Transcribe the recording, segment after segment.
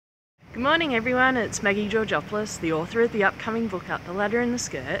Good morning everyone, it's Maggie Georgopoulos, the author of the upcoming book Up the Ladder and the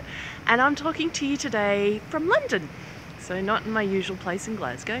Skirt, and I'm talking to you today from London, so not in my usual place in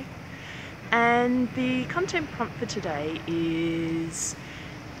Glasgow. And the content prompt for today is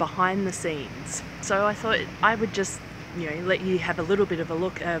behind the scenes. So I thought I would just, let you have a little bit of a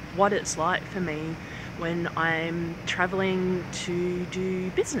look at what it's like for me when I'm travelling to do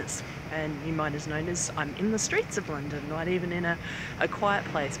business. And you might have noticed I'm in the streets of London, not even in a quiet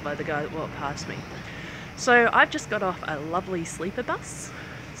place by the guy that walked past me. So I've just got off a lovely sleeper bus,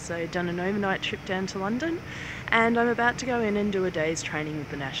 so done an overnight trip down to London, and I'm about to go in and do a day's training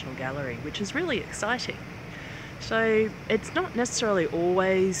with the National Gallery, which is really exciting. So it's not necessarily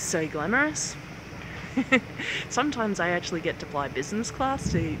always so glamorous. Sometimes I actually get to fly business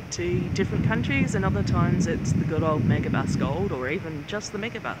class to different countries, and other times it's the good old Megabus Gold or even just the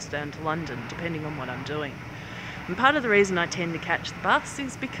Megabus down to London, depending on what I'm doing. And part of the reason I tend to catch the bus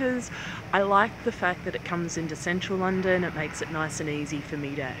is because I like the fact that it comes into central London. It makes it nice and easy for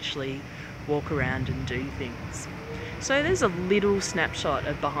me to actually walk around and do things. So there's a little snapshot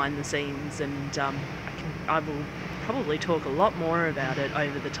of behind the scenes, and I will probably talk a lot more about it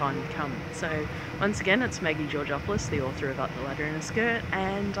over the time to come. So once again, it's Maggie Georgopoulos, the author of Up the Ladder and a Skirt,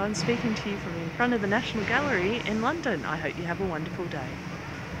 and I'm speaking to you from in front of the National Gallery in London. I hope you have a wonderful day.